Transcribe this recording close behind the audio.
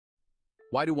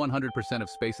Why do 100% of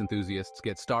space enthusiasts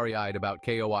get starry-eyed about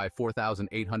KOI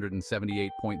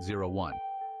 4878.01?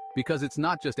 Because it's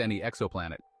not just any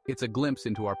exoplanet, it's a glimpse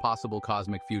into our possible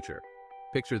cosmic future.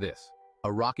 Picture this,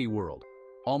 a rocky world,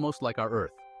 almost like our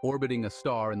Earth, orbiting a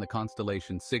star in the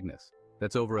constellation Cygnus,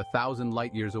 that's over 1,000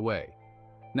 light-years away.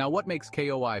 Now what makes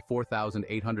KOI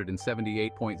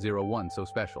 4878.01 so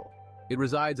special? It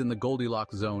resides in the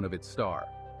Goldilocks zone of its star.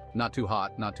 Not too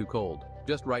hot, not too cold,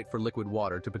 just right for liquid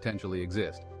water to potentially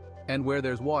exist. And where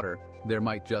there's water, there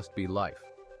might just be life.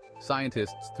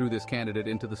 Scientists threw this candidate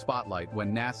into the spotlight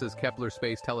when NASA's Kepler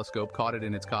Space Telescope caught it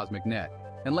in its cosmic net.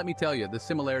 And let me tell you, the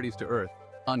similarities to Earth,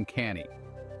 uncanny.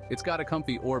 It's got a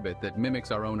comfy orbit that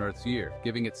mimics our own Earth's year,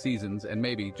 giving it seasons and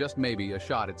maybe, just maybe, a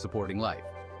shot at supporting life.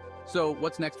 So,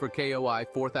 what's next for KOI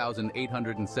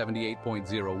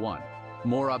 4878.01?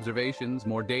 More observations,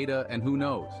 more data, and who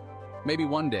knows? Maybe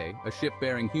one day, a ship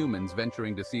bearing humans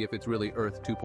venturing to see if it's really Earth 2.0.